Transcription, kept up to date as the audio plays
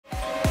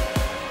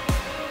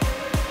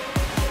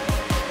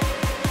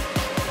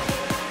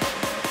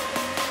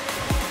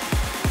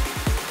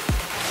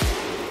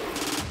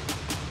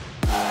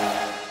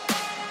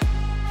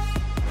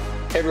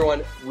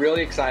everyone,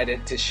 really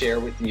excited to share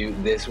with you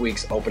this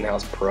week's Open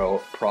House Pro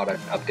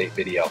product update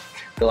video.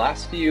 The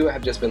last few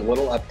have just been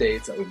little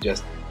updates that we've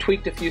just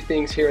tweaked a few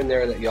things here and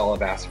there that y'all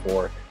have asked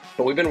for,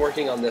 but we've been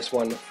working on this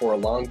one for a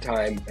long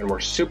time and we're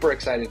super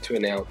excited to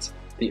announce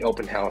the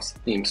Open House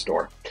theme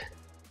store.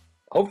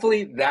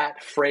 Hopefully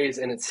that phrase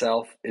in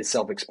itself is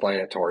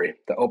self-explanatory,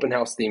 the Open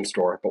House theme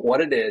store, but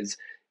what it is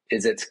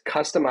it's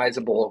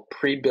customizable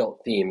pre-built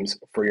themes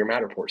for your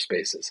Matterport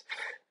spaces.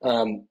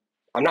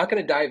 I'm not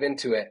going to dive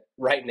into it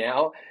right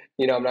now.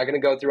 I'm not going to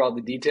go through all the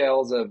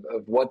details of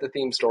what the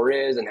theme store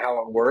is and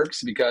how it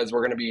works, because we're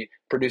going to be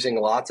producing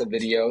lots of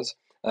videos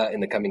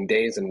in the coming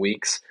days and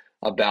weeks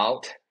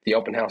about the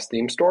Open House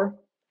theme store.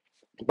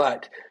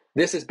 But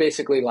this is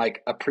basically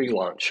like a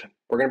pre-launch.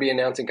 We're going to be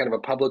announcing kind of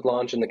a public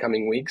launch in the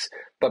coming weeks.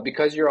 But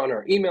because you're on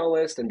our email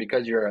list and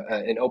because you're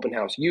an Open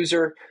House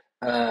user,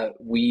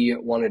 we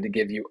wanted to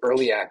give you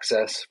early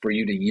access for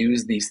you to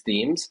use these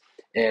themes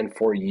and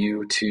for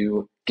you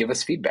to give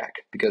us feedback,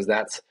 because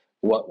that's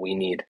what we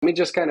need. Let me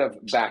just kind of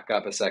back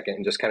up a second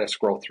and just kind of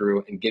scroll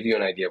through and give you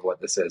an idea of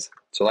what this is.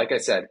 So like I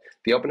said,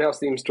 the Open House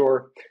theme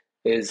store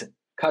is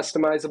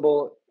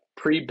customizable,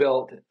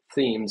 pre-built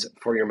themes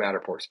for your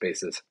Matterport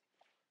spaces.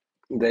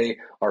 They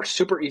are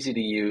super easy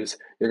to use.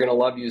 You're going to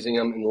love using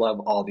them and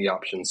love all the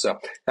options. So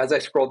as I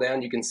scroll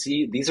down, you can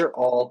see these are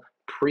all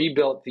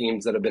pre-built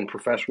themes that have been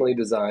professionally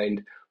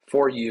designed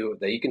for you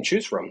that you can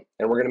choose from.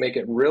 And we're going to make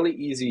it really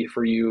easy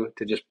for you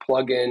to just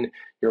plug in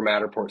your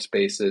Matterport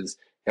spaces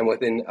and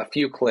within a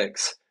few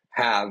clicks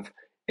have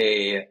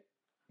a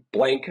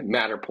blank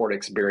Matterport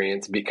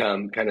experience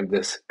become kind of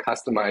this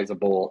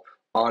customizable,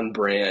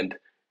 on-brand,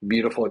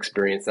 beautiful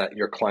experience that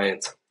your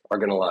clients are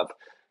going to love.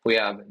 We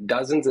have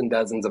dozens and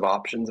dozens of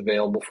options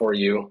available for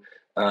you.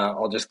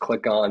 I'll just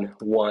click on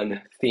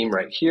one theme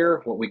right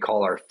here, what we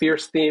call our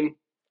Fierce theme.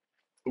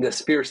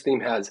 This Fierce theme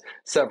has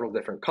several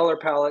different color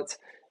palettes.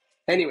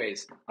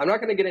 Anyways, I'm not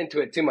going to get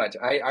into it too much.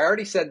 I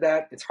already said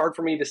that. It's hard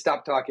for me to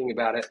stop talking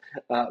about it,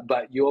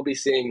 but you will be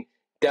seeing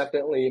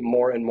definitely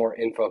more and more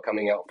info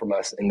coming out from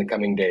us in the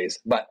coming days.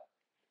 But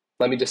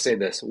let me just say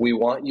this. We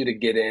want you to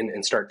get in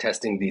and start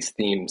testing these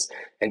themes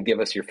and give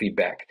us your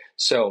feedback.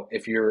 So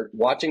if you're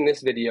watching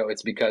this video,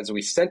 it's because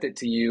we sent it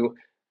to you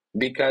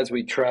because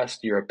we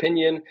trust your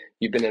opinion.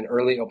 You've been an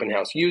early Open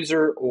House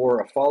user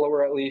or a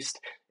follower at least,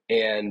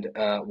 and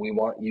we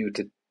want you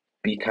to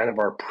be kind of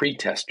our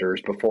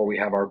pre-testers before we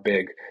have our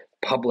big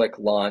public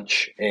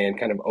launch and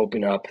kind of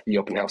open up the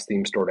Open House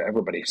theme store to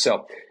everybody.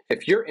 So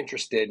if you're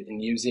interested in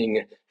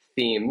using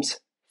themes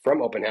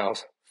from Open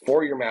House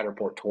for your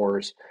Matterport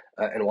tours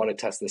and want to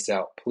test this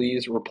out,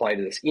 please reply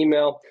to this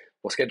email.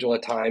 We'll schedule a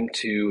time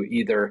to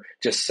either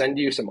just send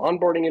you some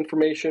onboarding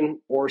information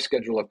or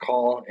schedule a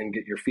call and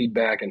get your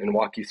feedback and then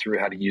walk you through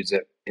how to use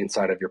it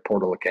inside of your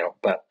portal account.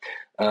 But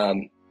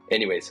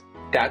anyways,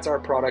 that's our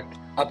product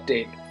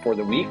update for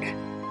the week.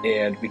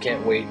 And we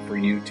can't wait for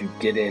you to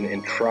get in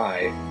and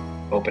try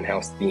Open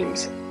House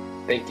themes.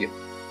 Thank you.